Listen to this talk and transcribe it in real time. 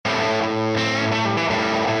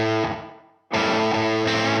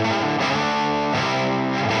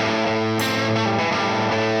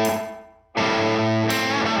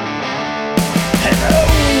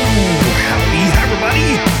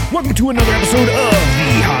welcome to another episode of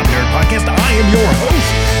the Hop Nerd Podcast. I am your host,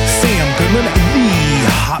 Sam Goodman, the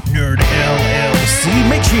Hop Nerd LLC.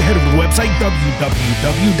 Make sure you head over to the website,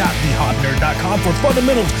 www.thehopnerd.com for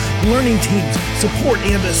fundamentals, learning teams, support,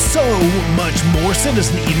 and so much more. Send us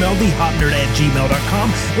an email, thehopnerd@gmail.com,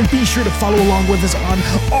 and be sure to follow along with us on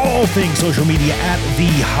all things social media at The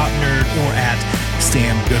Hop Nerd or at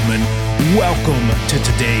Sam Goodman. Welcome to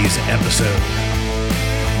today's episode.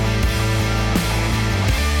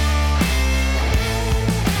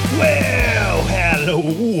 Well,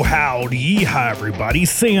 hello, howdy, hi everybody.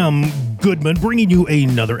 Sam Goodman bringing you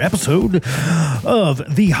another episode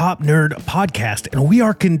of the Hop Nerd Podcast, and we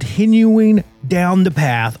are continuing down the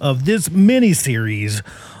path of this mini-series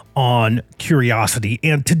on curiosity.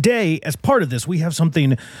 And today, as part of this, we have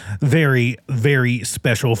something very, very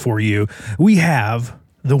special for you. We have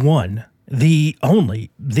the one, the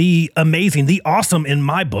only, the amazing, the awesome, in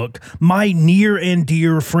my book, my near and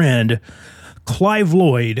dear friend, Clive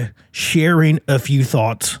Lloyd, sharing a few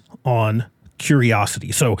thoughts on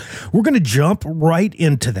curiosity. So we're going to jump right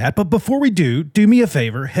into that. But before we do me a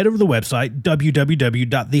favor, head over to the website,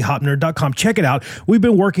 www.thehopnerd.com. Check it out. We've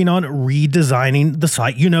been working on redesigning the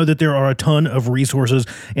site. You know that there are a ton of resources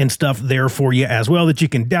and stuff there for you as well that you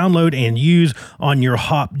can download and use on your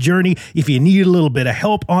hop journey. If you need a little bit of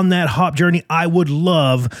help on that hop journey, I would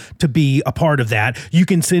love to be a part of that. You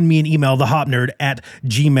can send me an email,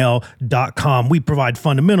 thehopnerd@gmail.com. We provide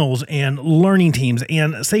fundamentals and learning teams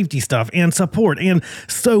and safety stuff and support and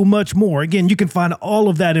so much more. Again, you can find all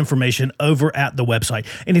of that information over at the website.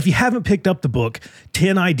 And if you haven't picked up the book,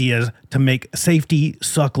 10 Ideas to Make Safety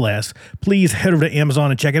Suck Less, please head over to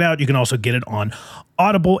Amazon and check it out. You can also get it on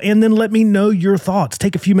Audible, and then let me know your thoughts.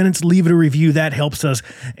 Take a few minutes, leave it a review. That helps us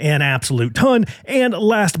an absolute ton. And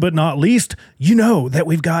last but not least, you know that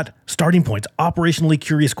we've got starting points, operationally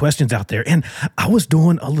curious questions out there. And I was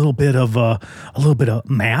doing a little bit of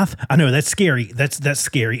math. I know that's scary. That's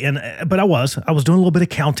scary. But I was doing a little bit of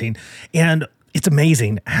counting, and it's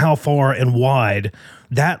amazing how far and wide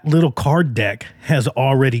that little card deck has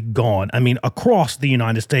already gone. I mean, across the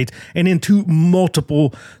United States and into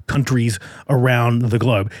multiple countries around the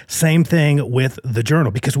globe. Same thing with the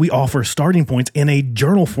journal, because we offer starting points in a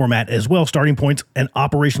journal format as well. Starting Points, an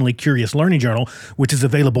operationally curious learning journal, which is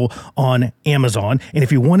available on Amazon. And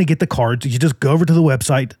if you want to get the cards, you just go over to the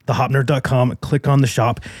website, thehopnerd.com, click on the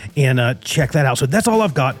shop, and check that out. So that's all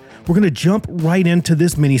I've got. We're going to jump right into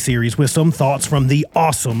this mini-series with some thoughts from the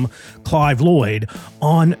awesome Clive Lloyd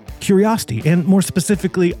on curiosity, and more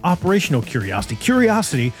specifically, operational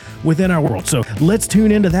curiosity within our world. So let's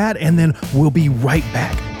tune into that, and then we'll be right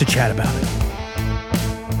back to chat about it.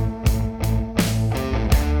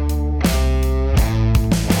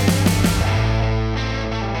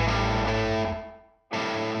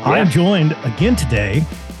 I am joined again today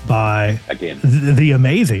by the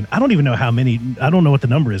amazing, I don't even know how many, I don't know what the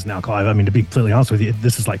number is now, Clive. I mean, to be completely honest with you,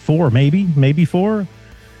 this is like four, maybe four.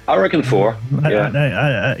 I reckon four.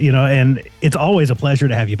 Yeah. And it's always a pleasure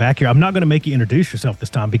to have you back here. I'm not going to make you introduce yourself this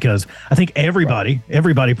time, because I think everybody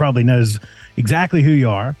probably knows exactly who you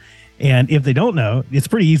are. And if they don't know, it's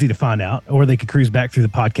pretty easy to find out, or they could cruise back through the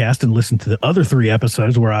podcast and listen to the other 3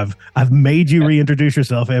 episodes where I've made you reintroduce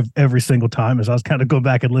yourself every single time, as I was kind of going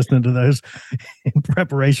back and listening to those in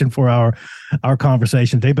preparation for our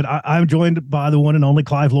conversation today. But I'm joined by the one and only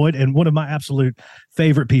Clive Lloyd, and one of my absolute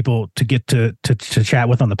favorite people to get to chat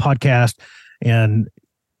with on the podcast. And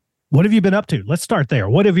what have you been up to? Let's start there.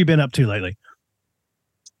 What have you been up to lately?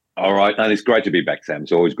 All right. And it's great to be back, Sam.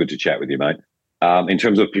 It's always good to chat with you, mate. In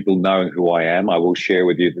terms of people knowing who I am, I will share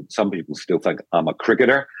with you that some people still think I'm a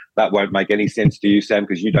cricketer. That won't make any sense to you, Sam,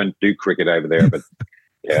 because you don't do cricket over there. But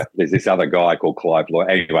yeah, there's this other guy called Clive Lloyd.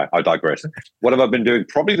 Anyway, I digress. What have I been doing?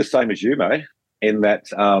 Probably the same as you, mate, in that,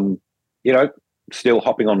 still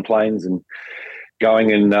hopping on planes and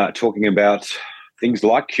going and talking about things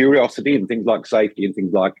like curiosity and things like safety and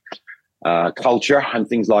things like culture and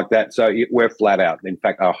things like that. So we're flat out. In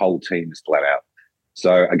fact, our whole team is flat out.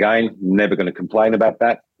 So again, never going to complain about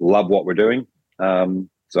that. Love what we're doing. So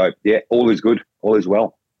yeah, all is good. All is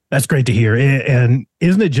well. That's great to hear. And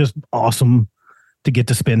isn't it just awesome to get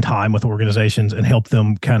to spend time with organizations and help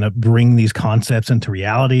them kind of bring these concepts into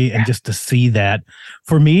reality, and just to see that?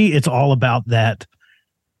 For me, it's all about that.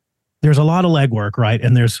 There's a lot of legwork, right?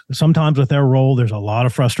 And there's sometimes with their role, there's a lot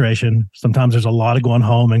of frustration. Sometimes there's a lot of going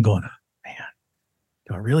home and going,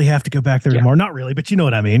 do I really have to go back there tomorrow? Not really, but you know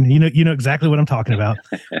what I mean. You know exactly what I'm talking about.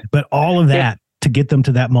 But all of that to get them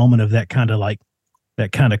to that moment of that kind of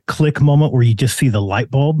click moment where you just see the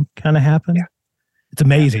light bulb kind of happen. Yeah. It's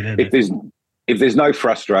amazing. Isn't it? If there's no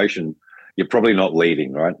frustration, you're probably not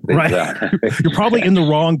leading, right? Right. You're probably in the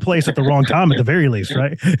wrong place at the wrong time at the very least,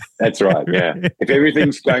 right? That's right. Yeah. If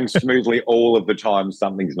everything's going smoothly all of the time,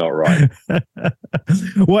 something's not right.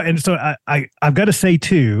 Well, and so I've got to say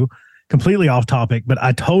too, completely off topic, but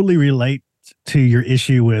I totally relate to your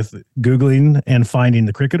issue with Googling and finding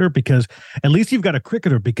the cricketer, because at least you've got a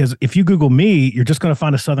cricketer, because if you Google me, you're just going to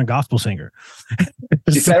find a Southern gospel singer.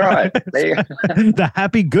 Is that right? The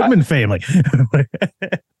Happy Goodman family.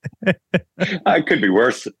 It could be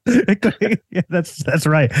worse. Yeah, that's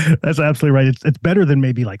right. That's absolutely right. It's better than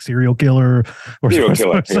maybe like serial killer or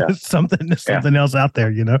something else out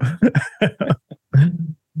there, you know.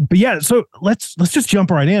 But yeah, so let's just jump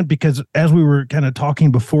right in, because as we were kind of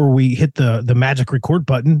talking before we hit the magic record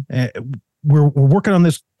button, we're working on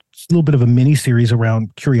this little bit of a mini series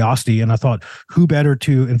around curiosity, and I thought, who better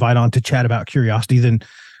to invite on to chat about curiosity than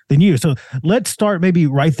you? So let's start maybe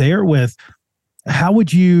right there with, how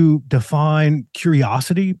would you define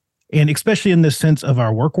curiosity, and especially in this sense of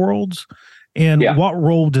our work worlds, and what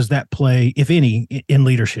role does that play, if any, in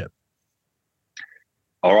leadership?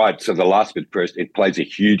 All right. So the last bit first, it plays a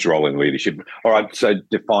huge role in leadership. All right. So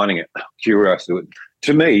defining it, curiosity.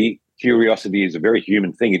 To me, curiosity is a very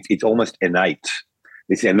human thing. It's almost innate.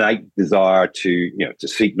 This innate desire to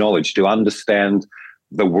seek knowledge, to understand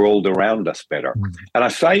the world around us better. And I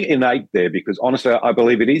say innate there because honestly, I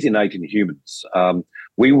believe it is innate in humans.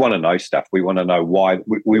 We want to know stuff. We want to know why.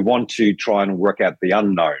 We want to try and work out the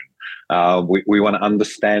unknown. We want to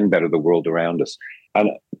understand better the world around us.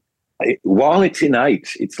 And while it's innate,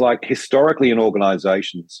 it's like historically in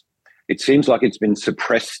organizations, it seems like it's been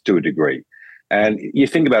suppressed to a degree. And you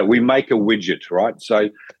think about it, we make a widget, right? So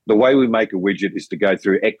the way we make a widget is to go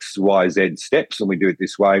through X, Y, Z steps, and we do it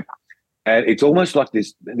this way. And it's almost like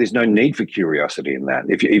there's no need for curiosity in that.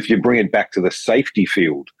 If you bring it back to the safety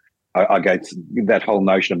field, I get that whole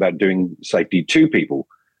notion about doing safety to people.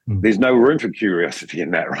 There's no room for curiosity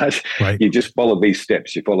in that, right? You just follow these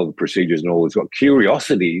steps, you follow the procedures and all this. What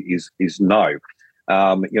curiosity is no.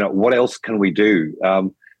 What else can we do?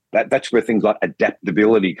 That's where things like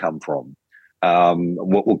adaptability come from.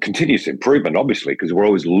 Continuous improvement, obviously, because we're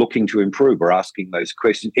always looking to improve. We're asking those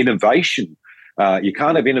questions. Innovation. You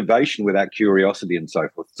can't have innovation without curiosity and so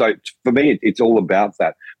forth. So for me, it's all about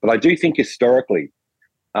that. But I do think historically,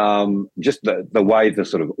 just the way the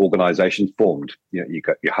sort of organization's formed, you've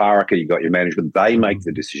got your hierarchy, you've got your management, they make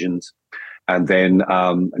the decisions. And then,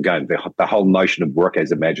 again, the whole notion of work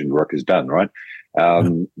as imagined, work is done, right?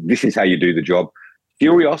 This is how you do the job.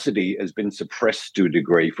 Curiosity has been suppressed to a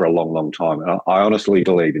degree for a long, long time. And I honestly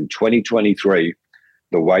believe in 2023,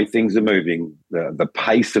 the way things are moving, the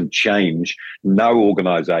pace of change, no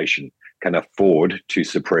organization can afford to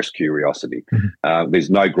suppress curiosity. There's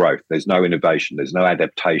no growth, there's no innovation, there's no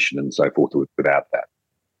adaptation and so forth without that.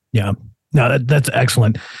 Yeah, no, that's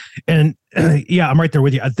excellent. And yeah, I'm right there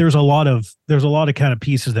with you. There's a lot of kind of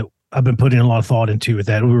pieces that I've been putting a lot of thought into with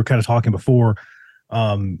that. We were kind of talking before.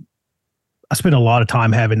 I spend a lot of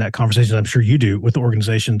time having that conversation, I'm sure you do, with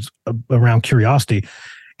organizations around curiosity.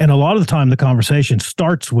 And a lot of the time the conversation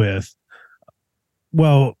starts with,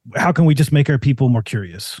 well, how can we just make our people more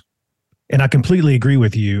curious? And I completely agree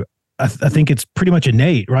with you. I think it's pretty much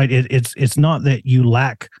innate, right? It's not that you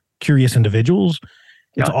lack curious individuals.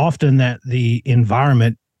 It's often that the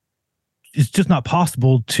environment is just not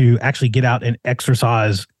possible to actually get out and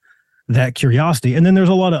exercise that curiosity. And then there's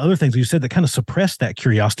a lot of other things you said that kind of suppress that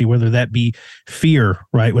curiosity, whether that be fear,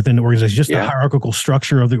 right, within the organization, just the hierarchical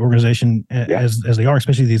structure of the organization as they are,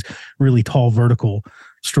 especially these really tall vertical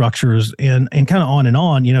structures, and kind of on and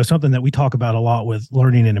on. Something that we talk about a lot with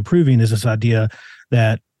learning and improving is this idea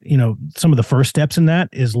that, some of the first steps in that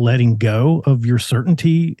is letting go of your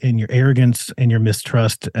certainty and your arrogance and your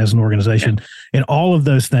mistrust as an organization. And all of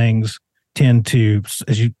those things tend to,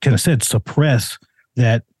 as you kind of said, suppress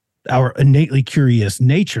that our innately curious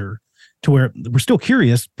nature, to where we're still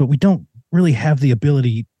curious, but we don't really have the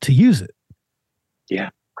ability to use it. Yeah.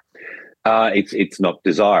 It's not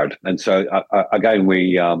desired. And so again,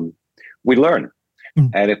 we learn.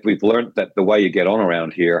 And if we've learned that the way you get on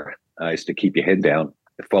around here is to keep your head down,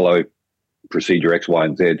 to follow procedure X, Y,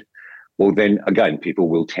 and Z, well, then again, people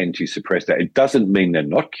will tend to suppress that. It doesn't mean they're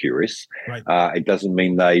not curious. Right. It doesn't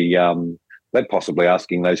mean they're possibly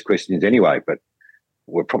asking those questions anyway, but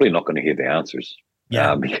we're probably not going to hear the answers.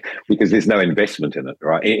 Because there's no investment in it,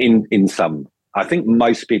 right? In some, I think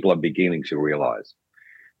most people are beginning to realize,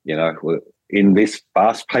 in this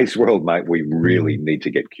fast-paced world, mate, we really need to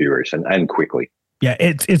get curious and quickly. Yeah,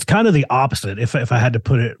 it's kind of the opposite. If I had to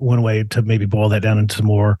put it one way to maybe boil that down into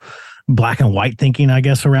more black and white thinking, I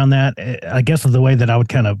guess, around that. I guess the way that I would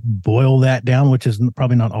kind of boil that down, which is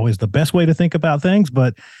probably not always the best way to think about things,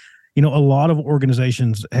 but a lot of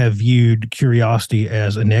organizations have viewed curiosity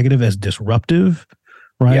as a negative, as disruptive,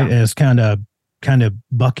 right? Yeah. As kind of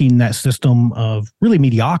bucking that system of really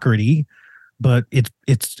mediocrity, but it's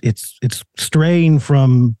straying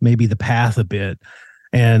from maybe the path a bit.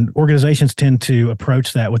 And organizations tend to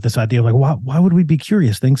approach that with this idea of like, why would we be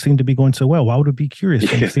curious? Things seem to be going so well. Why would we be curious?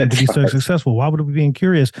 Things seem to be so successful. Why would we be being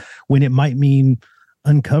curious when it might mean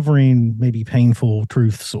uncovering maybe painful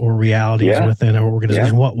truths or realities within our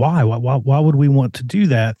organization? Yeah. Why would we want to do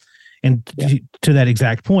that? And to that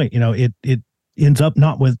exact point, it ends up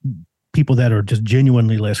not with people that are just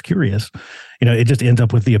genuinely less curious. It just ends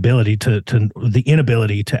up with the ability to the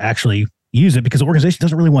inability to actually use it, because the organization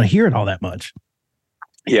doesn't really want to hear it all that much.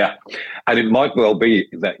 Yeah. And it might well be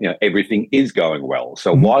that, everything is going well.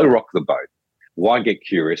 So why rock the boat? Why get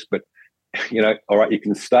curious? But, all right, you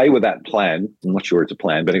can stay with that plan. I'm not sure it's a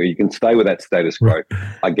plan, but you can stay with that status quo.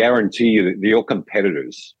 I guarantee you that your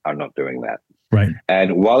competitors are not doing that. Right.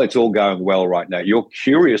 And while it's all going well right now, your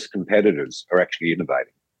curious competitors are actually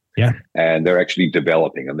innovating. Yeah. And they're actually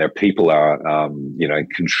developing, and their people are,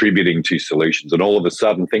 contributing to solutions. And all of a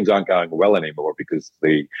sudden, things aren't going well anymore because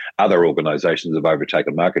the other organizations have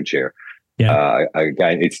overtaken market share. Yeah.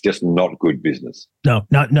 Again, it's just not good business. No,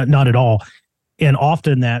 not at all. And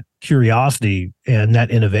often that curiosity and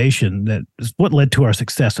that innovation, that is what led to our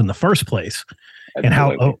success in the first place.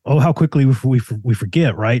 Absolutely. And how quickly we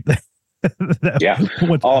forget, right?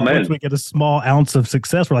 Once we get a small ounce of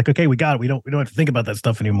success, we're like, okay, we got it. We don't have to think about that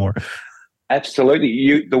stuff anymore.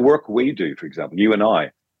 Absolutely. The work we do, for example, you and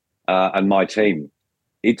I, and my team,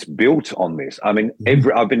 it's built on this. I mean,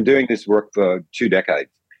 I've been doing this work for 2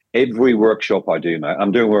 decades. Every workshop I do, mate,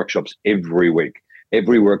 I'm doing workshops every week.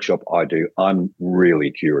 Every workshop I do, I'm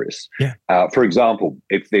really curious. Yeah. For example,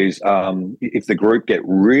 if the group get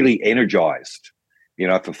really energized,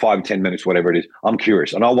 for 5-10 minutes, whatever it is, I'm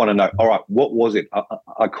curious. And I want to know, all right, what was it?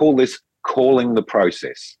 I call this calling the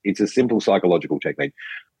process. It's a simple psychological technique.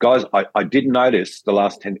 Guys, I did notice the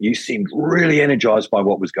last 10, you seemed really energized by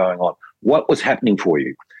what was going on. What was happening for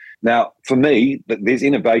you? Now, for me, there's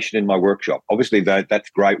innovation in my workshop. Obviously, that's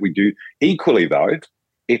great. We do. Equally, though,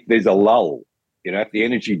 if there's a lull, if the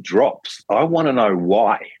energy drops, I want to know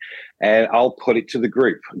why. And I'll put it to the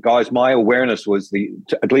group. Guys, my awareness was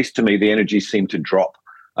at least to me, the energy seemed to drop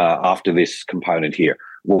after this component here.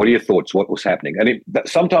 What are your thoughts? What was happening? And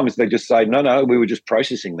sometimes they just say, no, we were just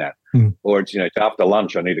processing that. Or it's, after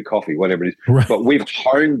lunch, I need a coffee, whatever it is. Right. But we've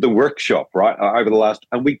honed the workshop, right, over the last,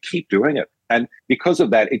 and we keep doing it. And because of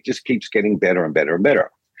that, it just keeps getting better and better and better.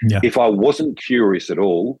 Yeah. If I wasn't curious at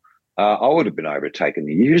all, I would have been overtaken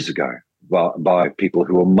years ago by people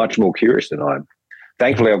who are much more curious than I am.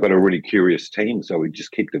 Thankfully, I've got a really curious team, so we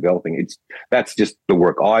just keep developing. That's just the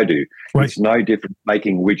work I do. Right. It's no different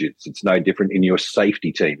making widgets. It's no different in your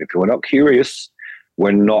safety team. If we're not curious,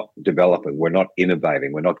 we're not developing. We're not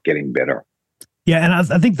innovating. We're not getting better. Yeah, and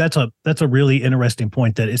I think that's a really interesting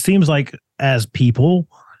point, that it seems like as people,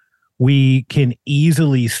 we can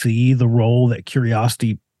easily see the role that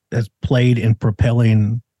curiosity has played in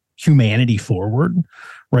propelling humanity forward.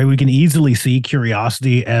 Right, we can easily see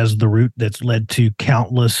curiosity as the route that's led to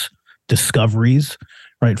countless discoveries,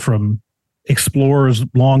 right, from explorers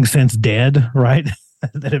long since dead, right,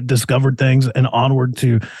 that have discovered things, and onward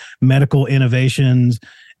to medical innovations,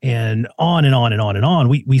 and on and on and on and on.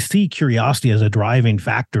 We see curiosity as a driving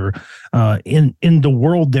factor in the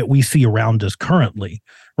world that we see around us currently,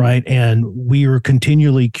 right, and we are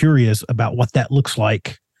continually curious about what that looks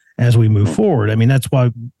like as we move forward. I mean, that's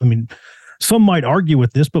why. Some might argue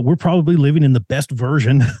with this, but we're probably living in the best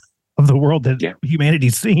version of the world that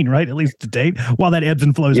humanity's seen, right? At least to date. While that ebbs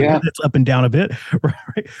and flows, it's up and down a bit,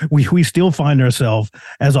 right? We still find ourselves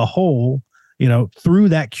as a whole, through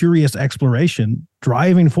that curious exploration,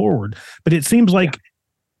 driving forward. But it seems like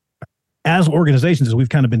as organizations, as we've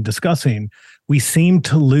kind of been discussing, we seem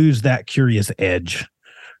to lose that curious edge.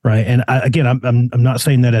 Right. And I'm not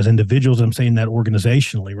saying that as individuals, I'm saying that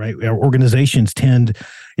organizationally, right? Our organizations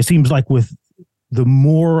it seems like with the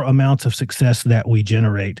more amounts of success that we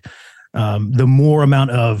generate, the more amount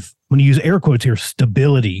of, when you use air quotes here,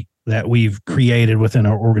 stability that we've created within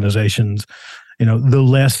our organizations, the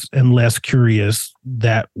less and less curious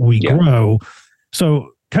that we grow.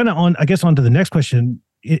 So kind of onto the next question,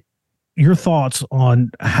 your thoughts on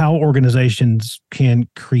how organizations can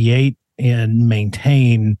create and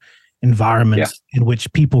maintain environments in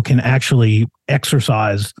which people can actually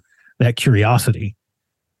exercise that curiosity.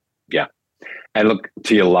 Yeah. And look,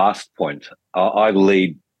 to your last point, I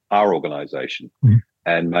lead our organization.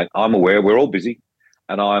 And mate, I'm aware we're all busy,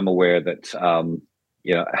 and I'm aware that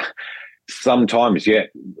you know, sometimes,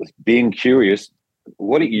 being curious,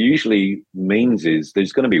 what it usually means is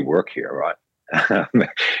there's going to be work here, right?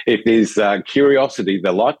 If there's curiosity,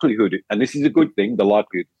 the likelihood, and this is a good thing, the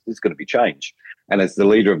likelihood is going to be change. And as the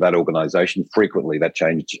leader of that organization, frequently that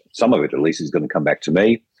change, some of it at least, is going to come back to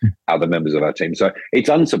me, other members of our team. So it's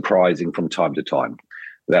unsurprising from time to time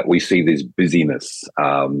that we see this busyness,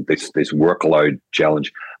 this workload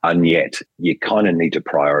challenge, and yet you kind of need to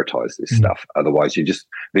prioritize this stuff. Otherwise,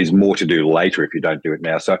 there's more to do later if you don't do it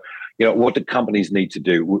now. So, what do companies need to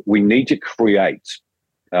do? We need to create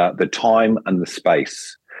the time and the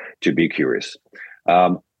space to be curious.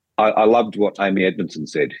 I loved what Amy Edmondson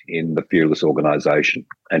said in The Fearless Organization.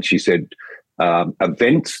 And she said,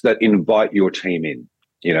 events that invite your team in,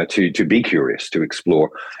 to be curious, to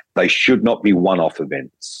explore, they should not be one-off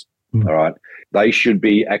events, all right? They should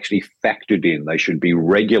be actually factored in. They should be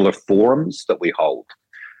regular forums that we hold.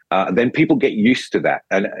 Then people get used to that.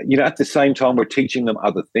 And, at the same time, we're teaching them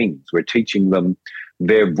other things. We're teaching them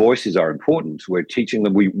their voices are important. We're teaching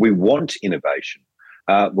them we want innovation.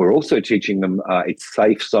 We're also teaching them it's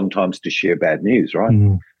safe sometimes to share bad news,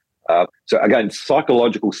 right? So again,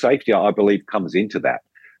 psychological safety, I believe, comes into that.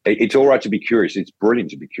 It's all right to be curious. It's brilliant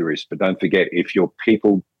to be curious, but don't forget, if your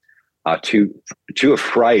people are too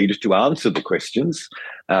afraid to answer the questions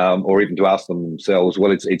or even to ask them themselves,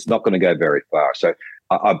 well, it's not going to go very far. So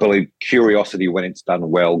I believe curiosity, when it's done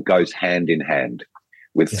well, goes hand in hand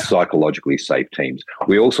with psychologically safe teams.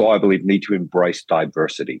 We also, I believe, need to embrace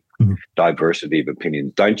diversity, diversity of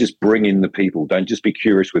opinions. Don't just bring in the people. Don't just be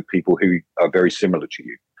curious with people who are very similar to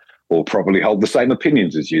you or probably hold the same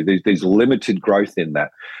opinions as you. There's limited growth in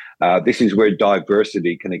that. This is where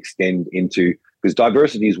diversity can extend into, because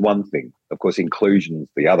diversity is one thing. Of course, inclusion is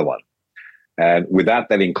the other one. And without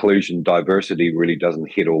that inclusion, diversity really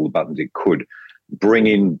doesn't hit all the buttons it could. Bring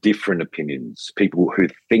in different opinions, people who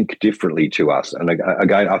think differently to us. And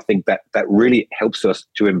again, I think that really helps us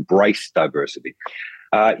to embrace diversity.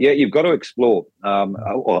 You've got to explore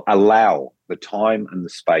or allow the time and the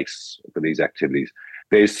space for these activities.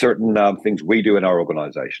 There's certain things we do in our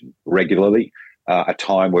organization regularly, a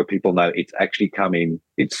time where people know it's actually come in,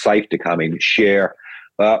 it's safe to come in, share.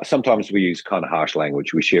 Sometimes we use kind of harsh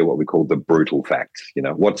language. We share what we call the brutal facts,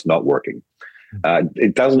 what's not working.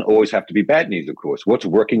 It doesn't always have to be bad news, of course. What's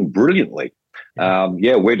working brilliantly?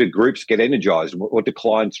 Where do groups get energized? What do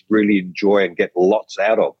clients really enjoy and get lots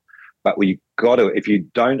out of? But if you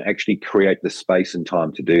don't actually create the space and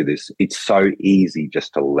time to do this, it's so easy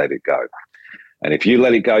just to let it go. And if you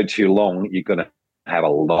let it go too long, you're going to have a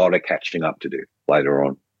lot of catching up to do later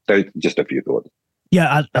on. So just a few thoughts.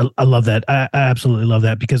 Yeah, I love that. I absolutely love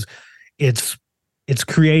that, because it's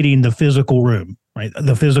creating the physical room. Right,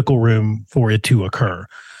 the physical room for it to occur,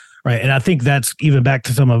 right? And I think that's even back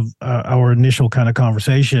to some of our initial kind of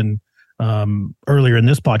conversation earlier in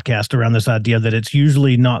this podcast around this idea that it's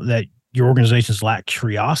usually not that your organizations lack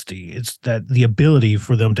curiosity; it's that the ability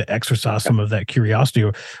for them to exercise some of that curiosity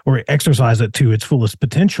or exercise it to its fullest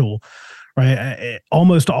potential, right?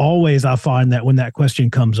 Almost always, I find that when that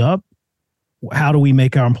question comes up, how do we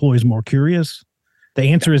make our employees more curious? The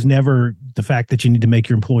answer is never the fact that you need to make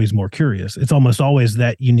your employees more curious. It's almost always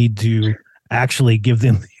that you need to actually give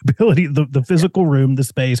them the ability, the physical room, the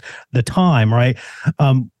space, the time, right?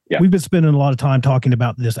 We've been spending a lot of time talking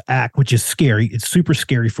about this ACT, which is scary. It's super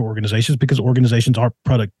scary for organizations because organizations are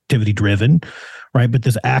productivity driven, right? But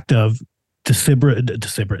this act of deliberate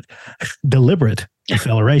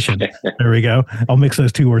deceleration. There we go. I'll mix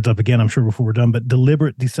those two words up again, I'm sure, before we're done. But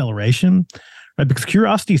deliberate deceleration, right? Because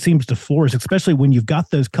curiosity seems to flourish, especially when you've got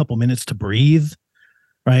those couple minutes to breathe,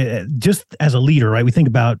 right? Just as a leader, right? We think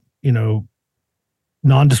about,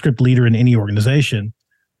 nondescript leader in any organization.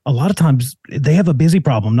 A lot of times they have a busy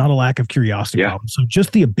problem, not a lack of curiosity problem. So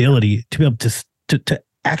just the ability to be able to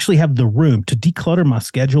actually have the room to declutter my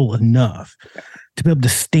schedule enough to be able to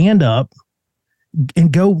stand up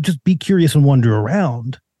and go just be curious and wander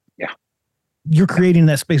around. Yeah. You're creating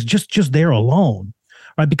that space just there alone.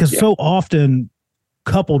 Right. Because so often,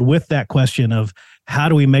 coupled with that question of how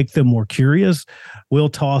do we make them more curious, we'll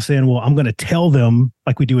toss in, well, I'm going to tell them,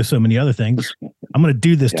 like we do with so many other things, I'm going to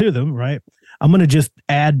do this to them, right? I'm going to just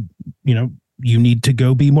add, you need to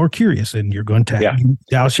go be more curious, and you're going to,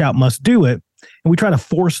 thou shalt must do it. And we try to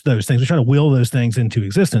force those things. We try to will those things into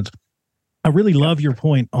existence. I really love your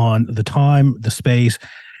point on the time, the space,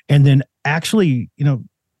 and then actually,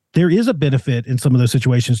 there is a benefit in some of those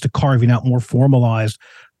situations to carving out more formalized,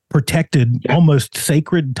 protected, almost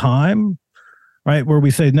sacred time, right? Where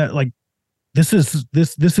we say, no, like this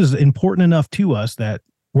is important enough to us that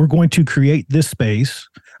we're going to create this space.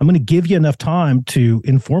 I'm going to give you enough time to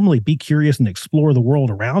informally be curious and explore the world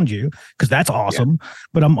around you, because that's awesome. Yeah.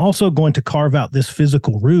 But I'm also going to carve out this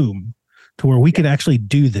physical room to where we could actually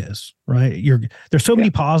do this, right? There's so many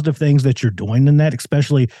positive things that you're doing in that,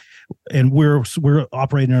 especially, and we're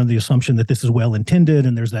operating under the assumption that this is well intended,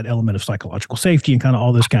 and there's that element of psychological safety and kind of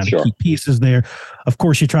all those kind of key pieces there. Of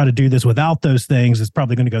course, you try to do this without those things, it's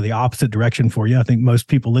probably going to go the opposite direction for you. I think most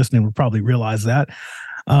people listening would probably realize that.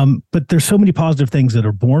 But there's so many positive things that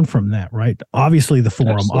are born from that, right? Obviously the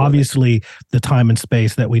forum, obviously the time and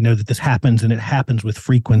space that we know that this happens, and it happens with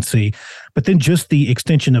frequency, but then just the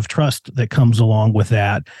extension of trust that comes along with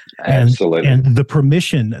that. And the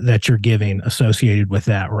permission that you're giving associated with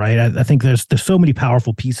that, right? I think there's so many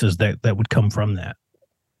powerful pieces that would come from that.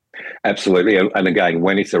 Absolutely. And again,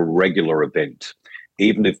 when it's a regular event,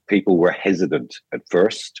 even if people were hesitant at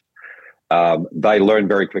first, they learn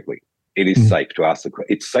very quickly. It is safe to ask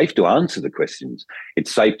it's safe to answer the questions.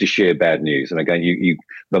 It's safe to share bad news. And again,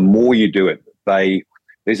 the more you do it,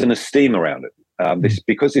 there's an esteem around it.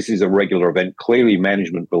 Because this is a regular event, clearly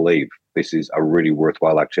management believe this is a really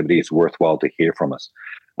worthwhile activity. It's worthwhile to hear from us.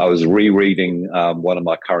 I was rereading one of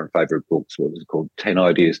my current favorite books. What was it called? 10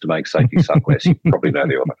 Ideas to Make Safety Suck Less. You probably know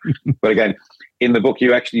the author. But again, in the book,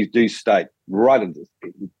 you actually do state right in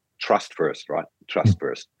trust first, right? Trust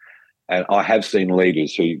first. And I have seen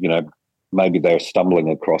leaders who, maybe they're stumbling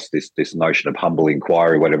across this notion of humble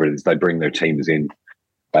inquiry, whatever it is. They bring their teams in,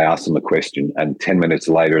 they ask them a question, and 10 minutes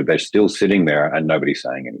later, they're still sitting there and nobody's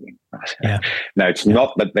saying anything. Yeah. Now, it's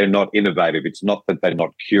not that they're not innovative. It's not that they're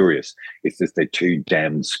not curious. It's just they're too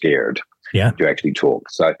damn scared to actually talk.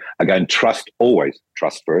 So again, always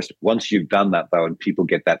trust first. Once you've done that, though, and people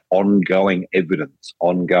get that ongoing evidence,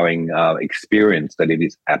 ongoing experience that it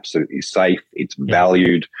is absolutely safe, it's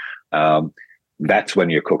valued, that's when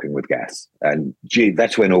you're cooking with gas. And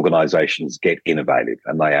that's when organizations get innovative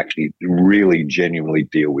and they actually really genuinely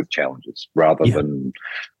deal with challenges rather than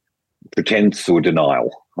pretense or denial.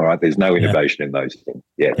 All right. There's no innovation in those things.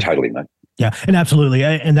 Yeah, totally, mate. Yeah. And absolutely.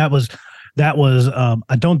 And that was,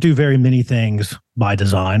 I don't do very many things by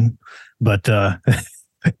design, but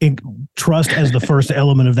trust as the first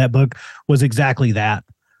element of that book was exactly that.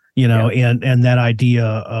 And that idea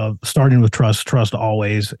of starting with trust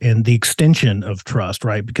always, and the extension of trust,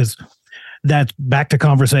 right? Because that's back to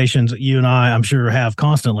conversations that you and I'm sure have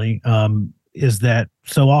constantly, is that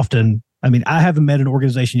so often, I haven't met an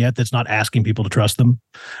organization yet that's not asking people to trust them.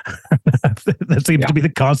 That seems to be the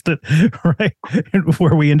constant, right? And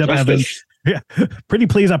where we end up having, pretty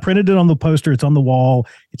please, I printed it on the poster, it's on the wall,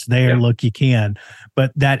 it's there, look, you can.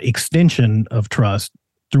 But that extension of trust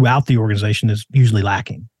throughout the organization is usually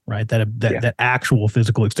lacking. Right, that actual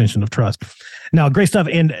physical extension of trust. Now, great stuff,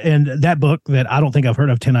 and that book that I don't think I've heard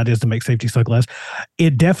of, 10 Ideas to Make Safety Suck Less.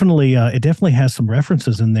 It definitely has some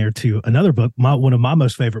references in there to another book, one of my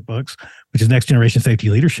most favorite books, which is Next Generation Safety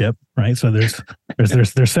Leadership. Right, so there's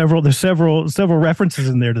several references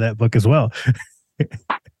in there to that book as well.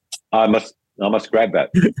 I must grab that.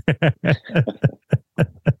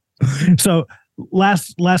 So.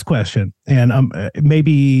 Last question, and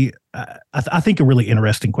maybe I think a really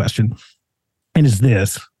interesting question, and is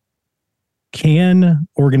this: can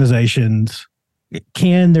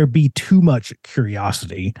there be too much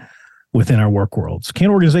curiosity within our work worlds? Can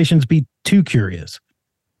organizations be too curious?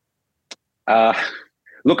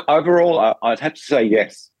 Look, overall, I'd have to say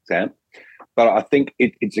yes, Sam, but I think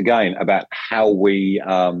it's again about how we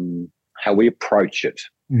approach it.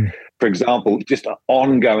 For example, just an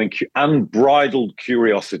ongoing, unbridled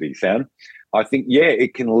curiosity, Sam. I think,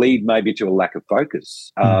 it can lead maybe to a lack of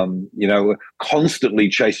focus. Constantly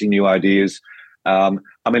chasing new ideas.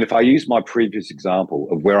 If I use my previous example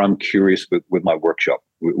of where I'm curious with my workshop,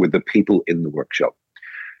 with the people in the workshop,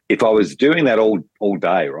 if I was doing that all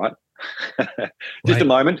day, right? A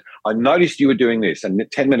moment, I noticed you were doing this, and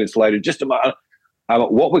 10 minutes later, just a moment.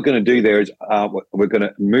 What we're going to do there is we're going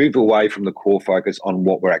to move away from the core focus on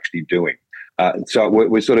what we're actually doing. So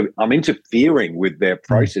we're I'm interfering with their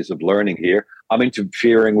process of learning here. I'm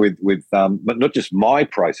interfering with but not just my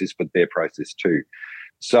process, but their process too.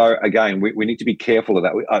 So again, we need to be careful of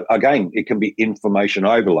that. Again, it can be information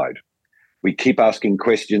overload. We keep asking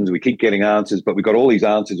questions, we keep getting answers, but we've got all these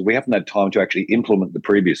answers. We haven't had time to actually implement the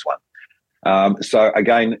previous one. So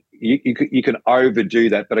again, you can overdo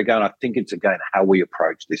that, but again, I think it's how we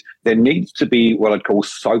approach this. There needs to be what I'd call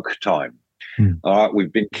soak time. All right,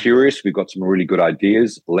 we've been curious, we've got some really good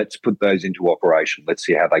ideas. Let's put those into operation. Let's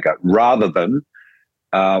see how they go. Rather than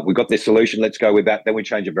we've got this solution, let's go with that. Then we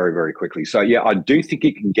change it very, very quickly. So I do think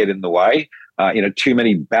it can get in the way. Too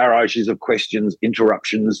many barrages of questions,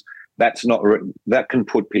 interruptions. that can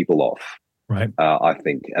put people off. Right. I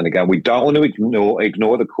think. And again, we don't want to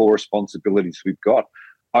ignore the core responsibilities we've got.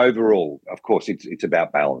 Overall, of course, it's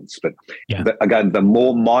about balance. But again, the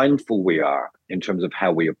more mindful we are in terms of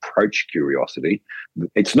how we approach curiosity,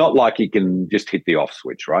 it's not like you can just hit the off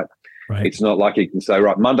switch, right? Right. It's not like you can say,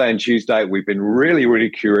 right, Monday and Tuesday, we've been really, really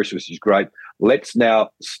curious, which is great. Let's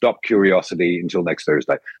now stop curiosity until next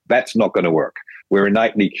Thursday. That's not going to work. We're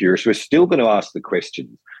innately curious. We're still going to ask the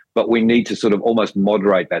questions, but we need to sort of almost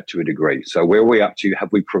moderate that to a degree. So where are we up to?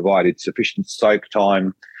 Have we provided sufficient soak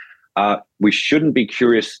time? We shouldn't be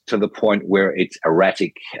curious to the point where it's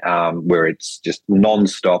erratic, where it's just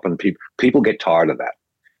nonstop, and people get tired of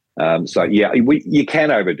that. So you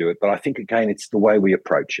can overdo it, but I think again, it's the way we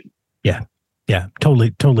approach it. Yeah,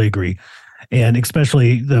 totally agree, and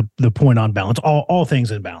especially the point on balance. All things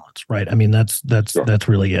in balance, right? I mean, that's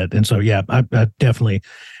really it. And so I definitely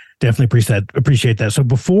appreciate that. So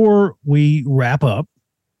before we wrap up,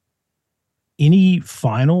 any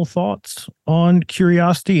final thoughts on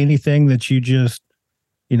curiosity? Anything that you just,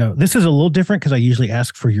 this is a little different because I usually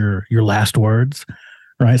ask for your last words,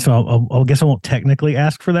 right? So I guess I won't technically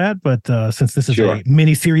ask for that, but since this is a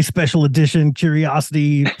mini series special edition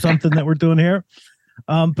curiosity something that we're doing here,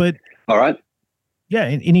 but all right,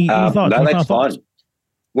 any thoughts? No, that's fine.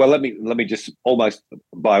 Well, let me just almost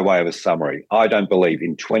by way of a summary. I don't believe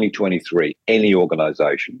in 2023 any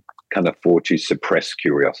organization can afford to suppress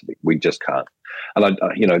curiosity. We just can't.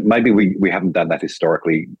 And maybe we haven't done that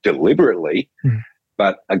historically deliberately,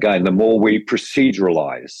 but again, the more we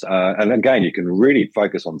proceduralize, and again, you can really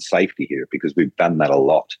focus on safety here because we've done that a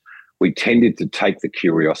lot. We tended to take the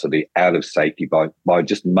curiosity out of safety by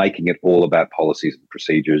just making it all about policies and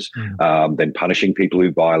procedures, then punishing people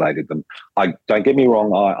who violated them. Don't get me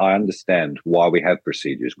wrong, I understand why we have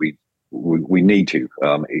procedures. We need to,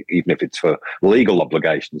 even if it's for legal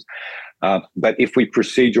obligations. But if we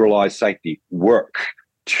proceduralize safety work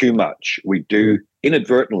too much, we do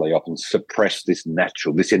inadvertently often suppress this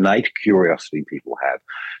innate curiosity people have.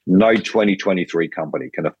 No 2023 company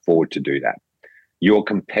can afford to do that. Your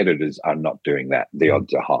competitors are not doing that. The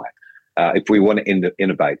odds are high. If we want to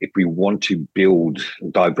innovate, if we want to build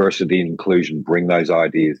diversity and inclusion, bring those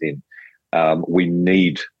ideas in, we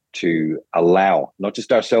need to allow not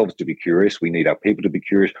just ourselves to be curious, we need our people to be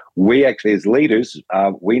curious. We actually, as leaders,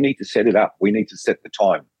 we need to set it up. We need to set the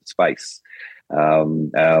time, the space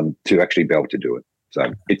to actually be able to do it.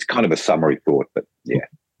 So it's kind of a summary thought, but yeah.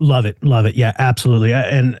 Love it. Yeah, absolutely.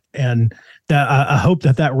 And that I hope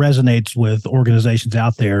that resonates with organizations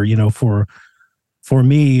out there. For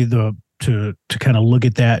me, to kind of look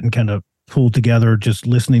at that and kind of pull together, just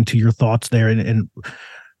listening to your thoughts there, and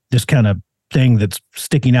this kind of thing that's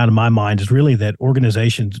sticking out in my mind is really that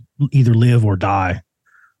organizations either live or die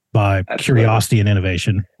by Absolutely. Curiosity and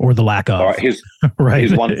innovation, or the lack of. All right,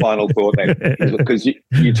 here's one final thought then, because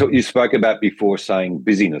you spoke about before saying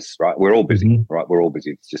busyness, right? We're all busy, right? We're all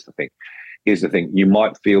busy. It's just the thing. Here's the thing. You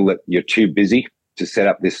might feel that you're too busy to set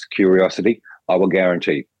up this curiosity. I will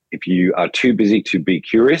guarantee if you are too busy to be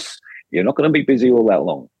curious, you're not going to be busy all that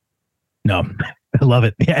long. No, I love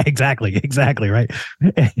it. Yeah, exactly. Right.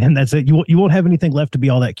 And that's it. You won't have anything left to be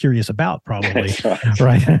all that curious about, probably.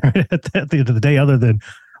 Right. At the end of the day, other than,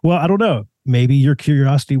 well, I don't know. Maybe your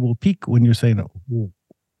curiosity will peak when you're saying,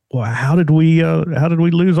 well, how did we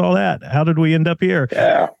lose all that? How did we end up here?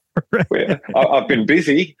 Yeah. Right. I've been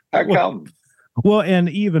busy. How come? Well, and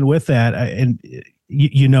even with that, and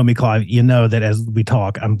you know me, Clive, you know that as we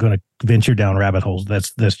talk, I'm going to venture down rabbit holes.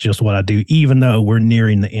 That's just what I do. Even though we're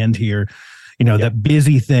nearing the end here, that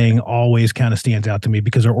busy thing always kind of stands out to me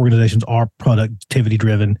because our organizations are productivity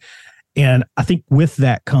driven. And I think with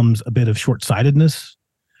that comes a bit of short-sightedness.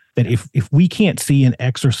 That if we can't see an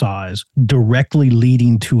exercise directly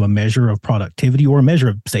leading to a measure of productivity or a measure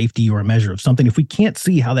of safety or a measure of something, if we can't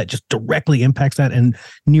see how that just directly impacts that and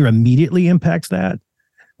near immediately impacts that,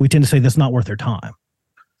 we tend to say that's not worth their time.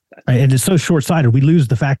 Right? And it's so short-sighted. We lose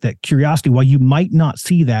the fact that curiosity, while you might not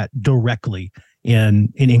see that directly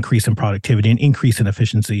in an increase in productivity, an increase in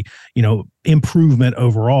efficiency, improvement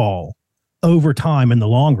overall over time in the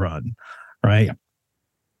long run, right? Yeah.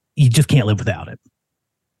 You just can't live without it.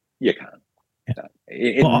 You can't.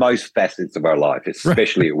 In most facets of our life,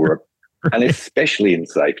 especially at work, and especially in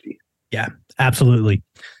safety. Yeah, absolutely.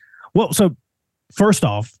 Well, so first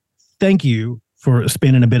off, thank you for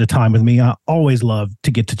spending a bit of time with me. I always love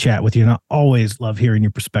to get to chat with you, and I always love hearing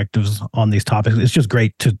your perspectives on these topics. It's just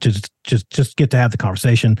great to just get to have the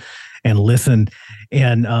conversation and listen.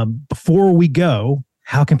 And before we go,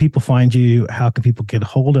 how can people find you? How can people get a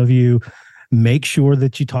hold of you? Make sure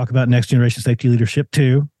that you talk about next generation safety leadership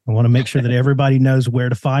too. I want to make sure that everybody knows where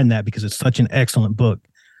to find that because it's such an excellent book.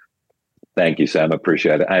 Thank you, Sam. I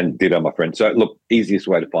appreciate it. And ditto, my friend. So, look, easiest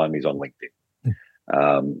way to find me is on LinkedIn.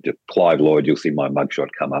 Just Clive Lloyd, you'll see my mugshot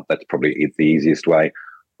come up. That's probably the easiest way.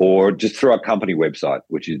 Or just through our company website,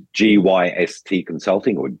 which is GYST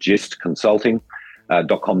Consulting or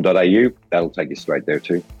gistconsulting.com.au. That'll take you straight there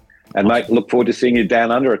too. And mate, look forward to seeing you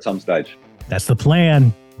down under at some stage. That's the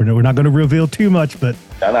plan. We're not going to reveal too much, but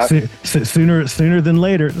sooner than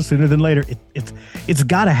later. It's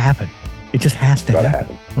got to happen. It just has to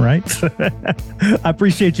happen, right? I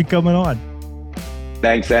appreciate you coming on.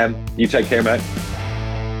 Thanks, Sam. You take care, mate.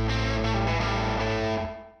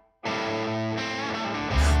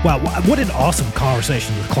 Wow, what an awesome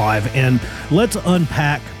conversation with Clive. And let's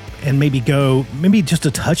unpack and maybe just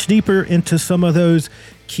a touch deeper into some of those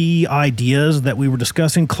key ideas that we were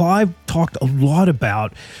discussing. Clive talked a lot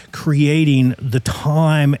about creating the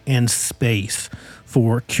time and space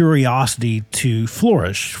for curiosity to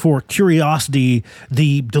flourish, for curiosity,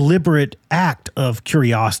 the deliberate act of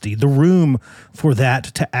curiosity, the room for that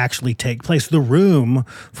to actually take place, the room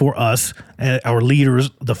for us, our leaders,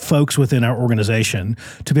 the folks within our organization,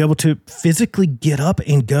 to be able to physically get up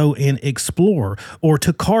and go and explore, or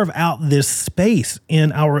to carve out this space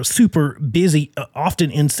in our super busy, often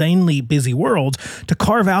insanely busy worlds, to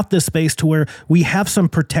carve out this space to where we have some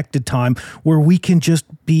protected time where we can just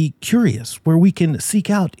be curious, where we can seek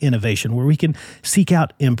out innovation, where we can seek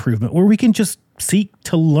out improvement, where we can just seek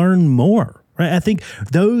to learn more. Right? I think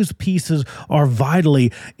those pieces are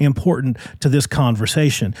vitally important to this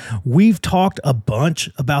conversation. We've talked a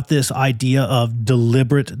bunch about this idea of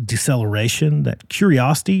deliberate deceleration, that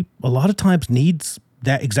curiosity a lot of times needs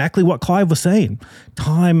that, exactly what Clive was saying,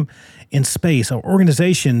 time and space. Our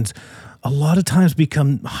organizations a lot of times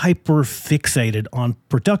become hyper fixated on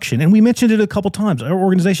production. And we mentioned it a couple times. Our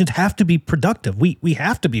organizations have to be productive. We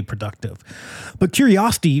have to be productive. But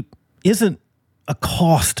curiosity isn't a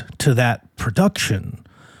cost to that production.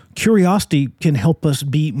 Curiosity can help us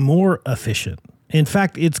be more efficient. In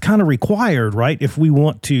fact, it's kind of required, right? If we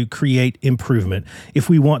want to create improvement, if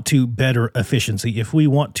we want to better efficiency, if we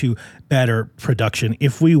want to better production,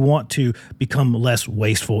 if we want to become less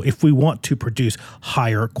wasteful, if we want to produce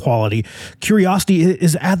higher quality, curiosity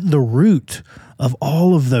is at the root of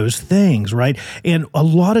all of those things, right? And a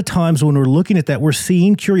lot of times when we're looking at that, we're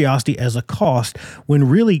seeing curiosity as a cost when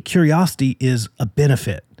really curiosity is a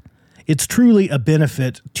benefit. It's truly a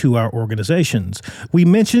benefit to our organizations. We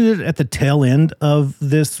mentioned it at the tail end of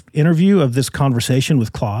this interview, of this conversation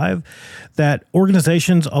with Clive, that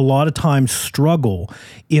organizations a lot of times struggle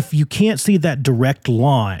if you can't see that direct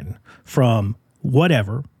line from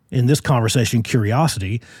whatever, in this conversation,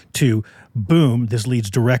 curiosity, to boom, this leads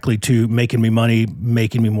directly to making me money,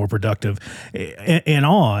 making me more productive, and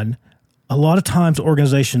on. A lot of times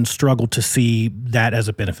organizations struggle to see that as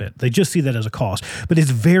a benefit. They just see that as a cost, but it's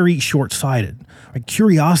very short-sighted. Right?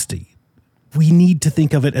 Curiosity, we need to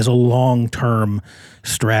think of it as a long-term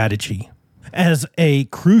strategy, as a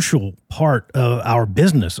crucial part of our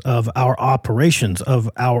business, of our operations, of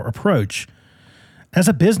our approach. As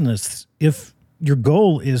a business, if your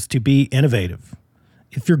goal is to be innovative,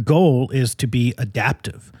 if your goal is to be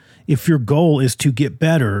adaptive, if your goal is to get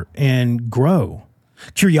better and grow,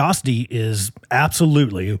 curiosity is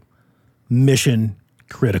absolutely mission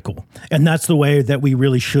critical. And that's the way that we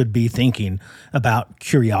really should be thinking about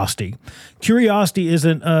curiosity. Curiosity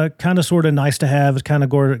isn't kind of sort of nice to have, it's kind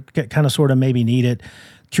of sort of maybe need it.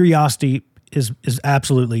 Curiosity is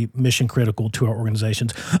absolutely mission critical to our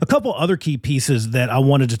organizations. A couple other key pieces that I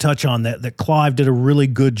wanted to touch on that Clive did a really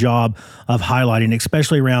good job of highlighting,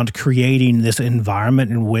 especially around creating this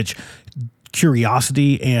environment in which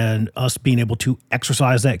curiosity and us being able to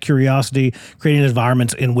exercise that curiosity, creating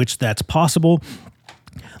environments in which that's possible.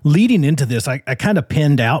 Leading into this, I kind of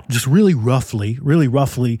pinned out, just really roughly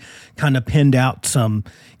kind of pinned out some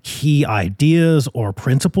key ideas or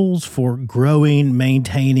principles for growing,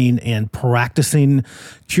 maintaining, and practicing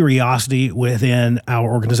curiosity within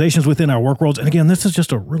our organizations, within our work worlds. And again, this is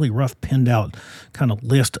just a really rough pinned out kind of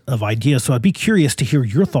list of ideas. So I'd be curious to hear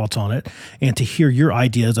your thoughts on it and to hear your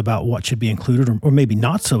ideas about what should be included or maybe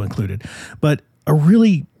not so included. But a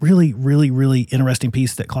really interesting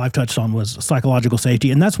piece that Clive touched on was psychological safety.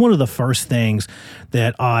 And that's one of the first things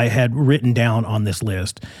that I had written down on this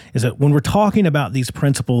list, is that when we're talking about these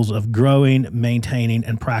principles of growing, maintaining,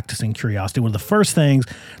 and practicing curiosity, one of the first things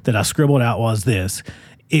that I scribbled out was this: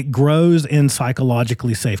 it grows in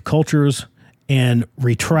psychologically safe cultures and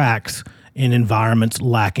retracts in environments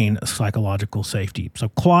lacking psychological safety. So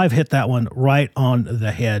Clive hit that one right on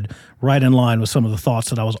the head, right in line with some of the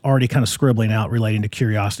thoughts that I was already kind of scribbling out relating to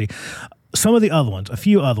curiosity. some of the other ones, a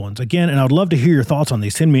few other ones, again, and I'd love to hear your thoughts on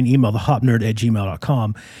these. Send me an email,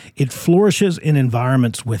 thehopnerd@gmail.com. It flourishes in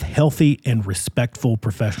environments with healthy and respectful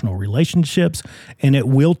professional relationships, and it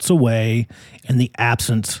wilts away in the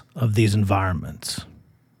absence of these environments.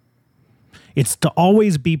 It's to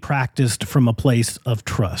always be practiced from a place of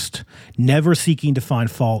trust, never seeking to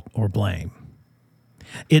find fault or blame.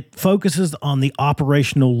 It focuses on the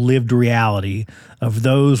operational lived reality of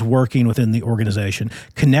those working within the organization,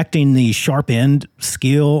 connecting the sharp end,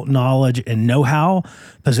 skill, knowledge, and know-how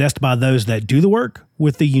possessed by those that do the work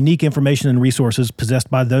with the unique information and resources possessed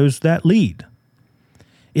by those that lead.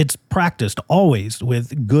 It's practiced always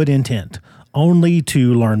with good intent, only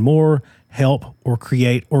to learn more, help, or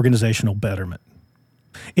create organizational betterment.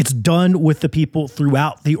 It's done with the people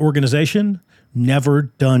throughout the organization, never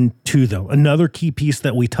done to them. Another key piece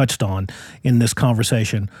that we touched on in this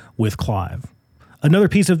conversation with Clive. Another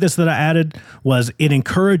piece of this that I added was it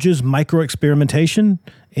encourages micro-experimentation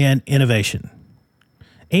and innovation.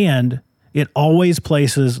 And it always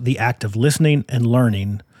places the act of listening and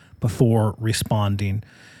learning before responding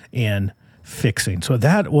and fixing. So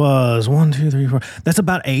that was 1, 2, 3, 4. That's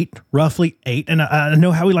about 8, roughly 8. And I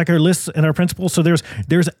know how we like our lists and our principles. So there's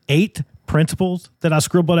 8 principles that I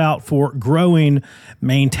scribbled out for growing,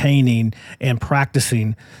 maintaining, and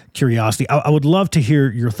practicing curiosity. I would love to hear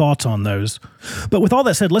your thoughts on those. But with all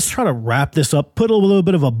that said, let's try to wrap this up, put a little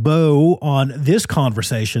bit of a bow on this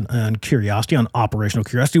conversation on curiosity, on operational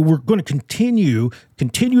curiosity. We're going to continue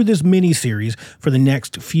this mini-series for the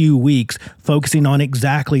next few weeks, focusing on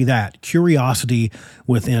exactly that, curiosity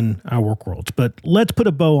within our work worlds. But let's put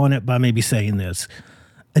a bow on it by maybe saying this.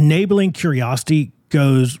 Enabling curiosity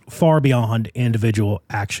goes far beyond individual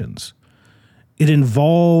actions. It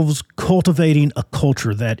involves cultivating a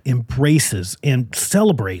culture that embraces and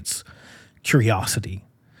celebrates curiosity.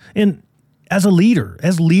 And as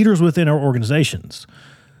leaders within our organizations,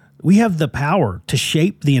 we have the power to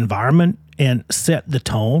shape the environment and set the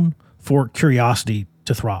tone for curiosity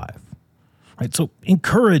to thrive. Right? So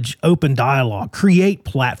encourage open dialogue, create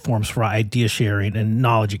platforms for idea sharing and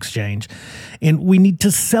knowledge exchange. And we need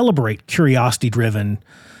to celebrate curiosity-driven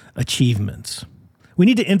achievements. We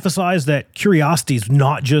need to emphasize that curiosity is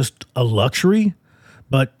not just a luxury,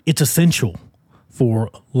 but it's essential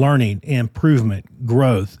for learning, improvement,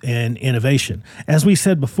 growth, and innovation. As we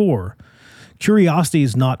said before, curiosity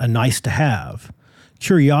is not a nice to have.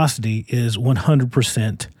 Curiosity is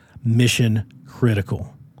 100% mission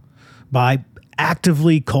critical. By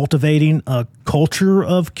actively cultivating a culture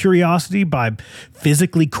of curiosity, by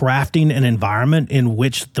physically crafting an environment in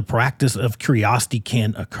which the practice of curiosity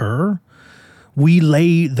can occur, we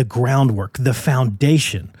lay the groundwork, the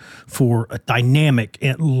foundation for a dynamic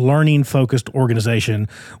and learning-focused organization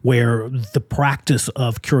where the practice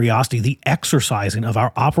of curiosity, the exercising of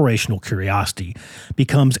our operational curiosity,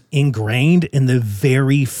 becomes ingrained in the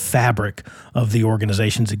very fabric of the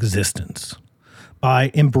organization's existence.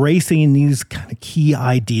 By embracing these kind of key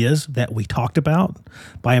ideas that we talked about,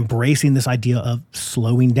 by embracing this idea of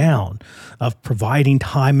slowing down, of providing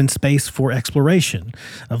time and space for exploration,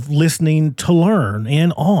 of listening to learn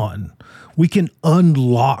and on, we can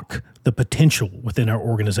unlock the potential within our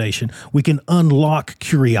organization. We can unlock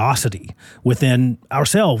curiosity within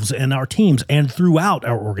ourselves and our teams and throughout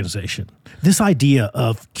our organization. This idea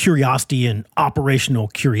of curiosity and operational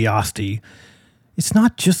curiosity, it's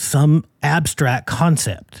not just some abstract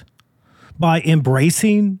concept. By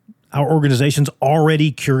embracing our organization's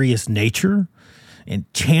already curious nature and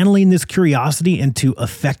channeling this curiosity into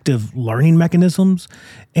effective learning mechanisms,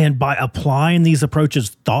 and by applying these approaches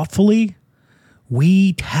thoughtfully,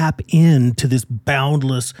 we tap into this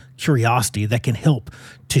boundless curiosity that can help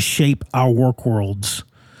to shape our work worlds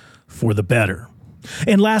for the better.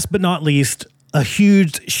 And last but not least, a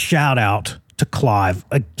huge shout out to Clive.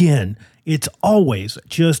 Again, it's always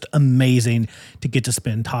just amazing to get to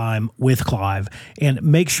spend time with Clive. And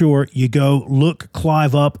make sure you go look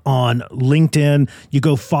Clive up on LinkedIn. You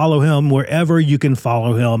go follow him wherever you can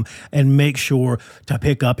follow him, and make sure to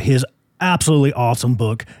pick up his absolutely awesome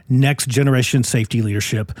book, Next Generation Safety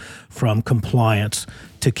Leadership: From Compliance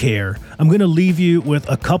to Care. I'm going to leave you with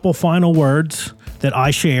a couple final words that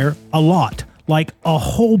I share a lot, like a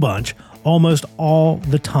whole bunch, almost all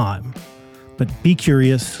the time. But be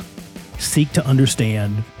curious, seek to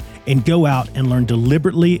understand, and go out and learn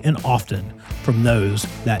deliberately and often from those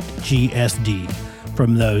that GSD,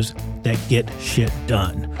 from those that get shit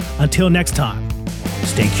done. Until next time,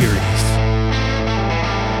 stay curious.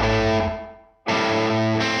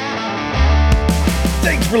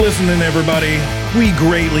 Thanks for listening, everybody. We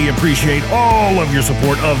greatly appreciate all of your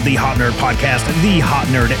support of the Hot Nerd Podcast, the Hot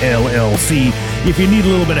Nerd LLC. If you need a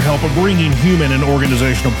little bit of help of bringing human and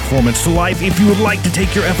organizational performance to life, if you would like to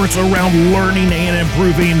take your efforts around learning and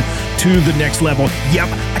improving to the next level, yep,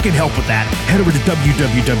 I can help with that. Head over to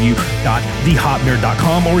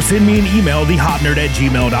www.thehopnerd.com or send me an email,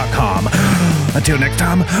 thehopnerd@gmail.com. Until next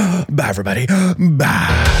time, bye everybody.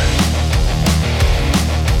 Bye.